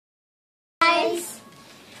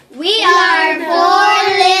We are 4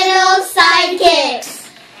 little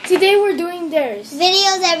sidekicks. Today we're doing DARES.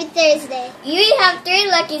 Videos every Thursday. You have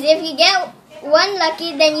 3 luckies. If you get 1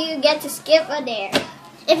 lucky, then you get to skip a dare.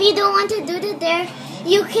 If you don't want to do the dare,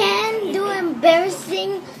 you can do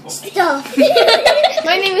embarrassing stuff.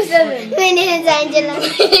 My name is Evan. My name is Angela.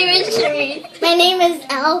 My name is Sheree. My name is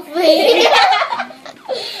Alfred.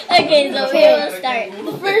 Okay, so we will start.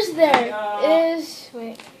 The first dare is...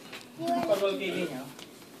 Wait.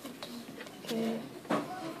 Okay.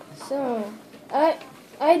 So, I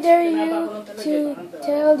dare you to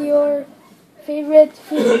tell your favorite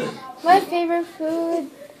food. My favorite food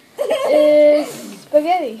is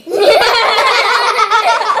spaghetti.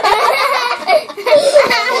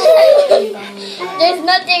 There's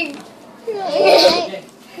nothing.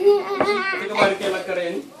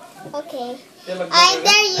 Okay. I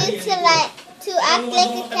dare you to act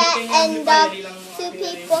like a cat and dog. 2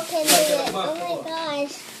 people can do it. Oh my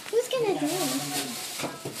gosh. Who's gonna do it?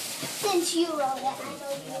 Since you wrote it, I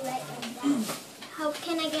know you like it. How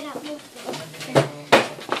can I get out of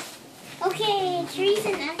okay, trees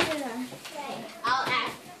and Angela. Right. I'll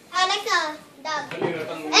act. I like a dog.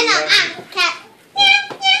 And I'll act cat.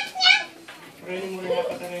 Hit me.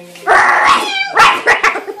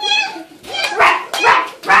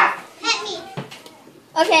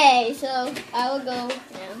 Okay, so I will go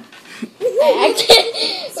now. I acted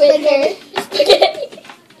with her spaghetti.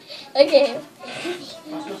 Okay.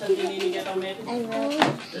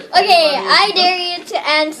 Okay, I dare you to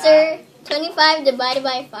answer 25 divided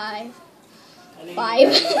by 5. 5.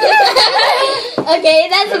 Okay,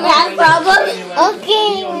 that's a math problem.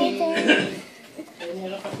 Okay, my turn.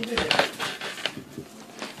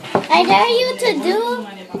 I dare you to do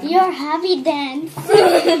your happy dance.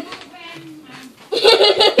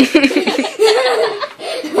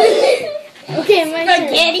 Okay, my turn.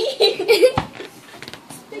 Spaghetti.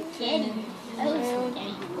 Spaghetti.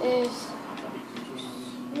 Is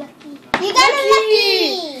You got a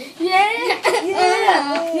lucky. yeah.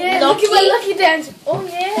 Lucky. Look at my lucky dance. Oh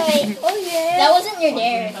yeah. Wait. Oh yeah. That wasn't your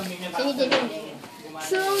dare. So you didn't dare.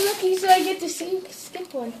 So I'm lucky, so I get to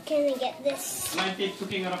skip one. Can we get this? Because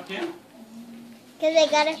I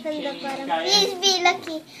got it from the bottom. Please be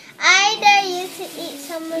lucky. I dare you to eat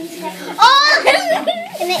someone's hair. Oh!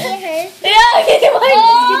 Can I eat hers? Yeah, okay, I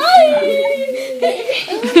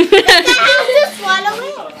have to swallow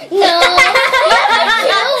it? No.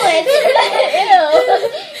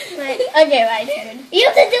 Okay, my turn. You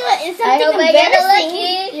have to do it. It's something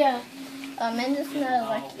embarrassing. Yeah. And it's not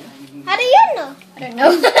lucky. How do you know? I don't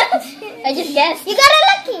know. I just guessed. You got a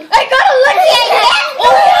lucky. I got a lucky. I guessed.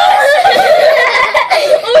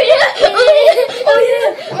 Oh yeah.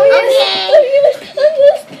 Oh yeah.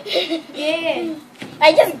 Yeah.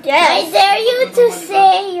 I just guessed. I dare you to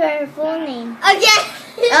say your full name. Okay.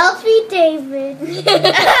 Alfie David.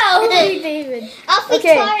 Alfie David. Alfie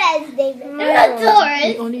Okay. Torres David. My Torres.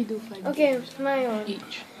 We only do 5 Okay, my own.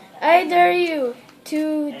 each. I dare you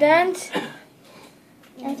to dance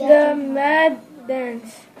the mad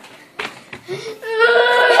dance.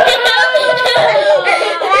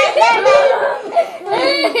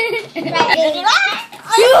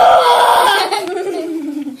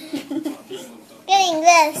 Getting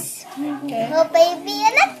this. Okay. Hope I be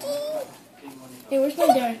a lucky. Hey, where's my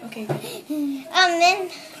dare? Okay. Then,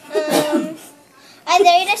 I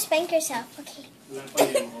dare you to spank yourself. Okay.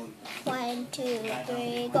 1, 2,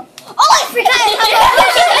 3, go. Oh, I forgot I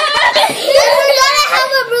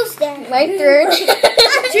have a bruise there. My turn.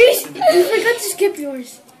 Jeez, you forgot to skip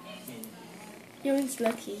yours. Yours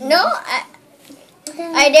lucky. No,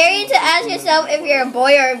 I dare you to ask yourself if you're a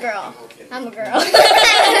boy or a girl. I'm a girl.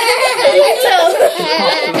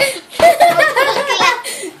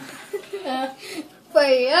 For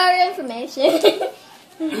your information.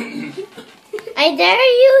 I dare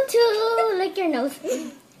you to lick your nose.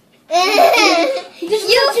 You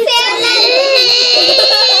failed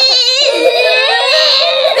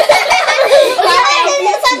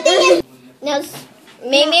it! No,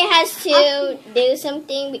 Mimi has to do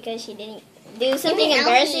something because she didn't do something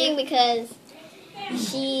embarrassing because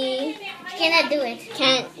she cannot do it.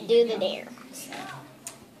 Can't do the dare.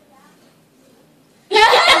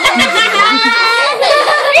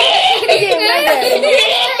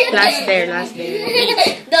 Last dare.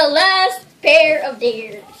 The last pair of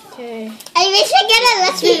dares. Okay. I wish I get a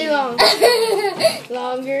lucky.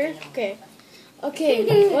 Longer. Okay.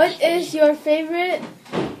 Okay. What is your favorite?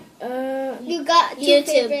 You got two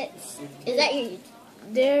favorites. Is that your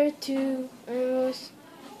Dare to animals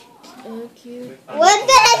cute. What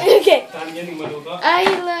the heck? Okay. I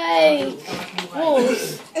like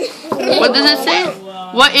wolves. What does it say?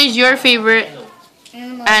 What is your favorite?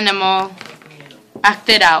 Animal. animal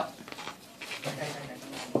acted out.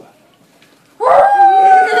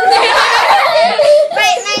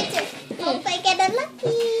 Right, my turn. Hope I get a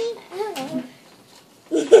lucky.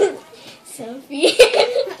 Sophie.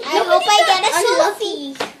 I hope I get a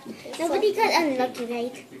Sophie. Nobody got unlucky,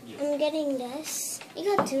 right? I'm getting this. You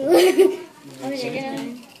got 2.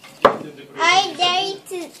 I dare you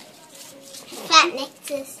to fat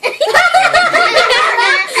Nexus.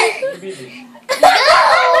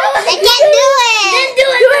 I can't do it. Then do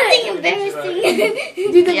something embarrassing.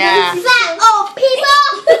 Do the Yeah. Fat old people.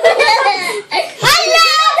 Hello.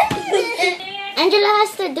 Angela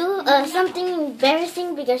has to do something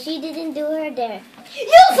embarrassing because she didn't do her dare.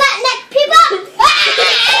 You fat neck people.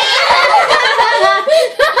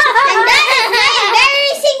 And that is my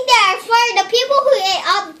embarrassing dare for the people who ate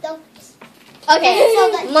all the donuts. Okay, So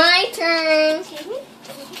good. my turn.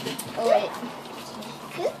 Oh wait.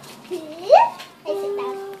 I sit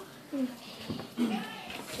down.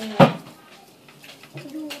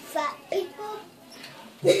 You fat people.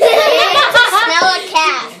 Smell a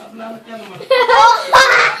cat.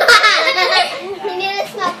 You need to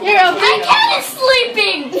smell. My cat is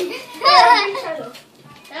sleeping.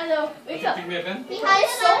 Hello, wake up. Behind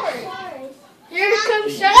sword. Here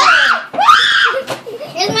comes Shadow.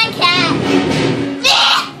 Here's my cat.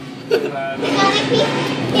 You know my pee?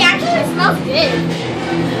 He actually smells good.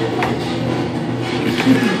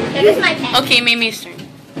 Here's my cat. Okay, Mimi's turn.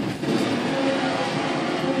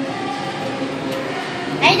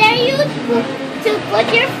 I dare you to put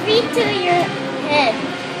your feet to your head.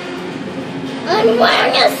 I'm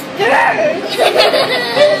wearing a skirt.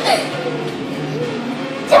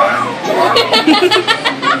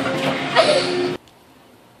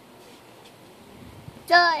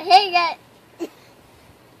 So, hey guys.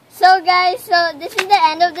 So this is the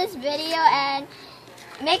end of this video, and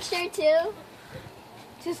make sure to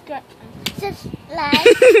Subscribe.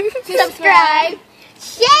 subscribe,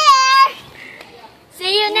 share.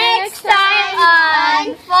 See you next time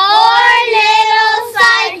on 4 Little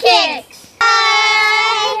Sidekicks.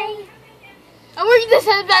 Bye. I'm wearing this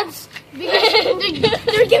headbands because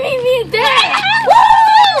they're giving me a dare.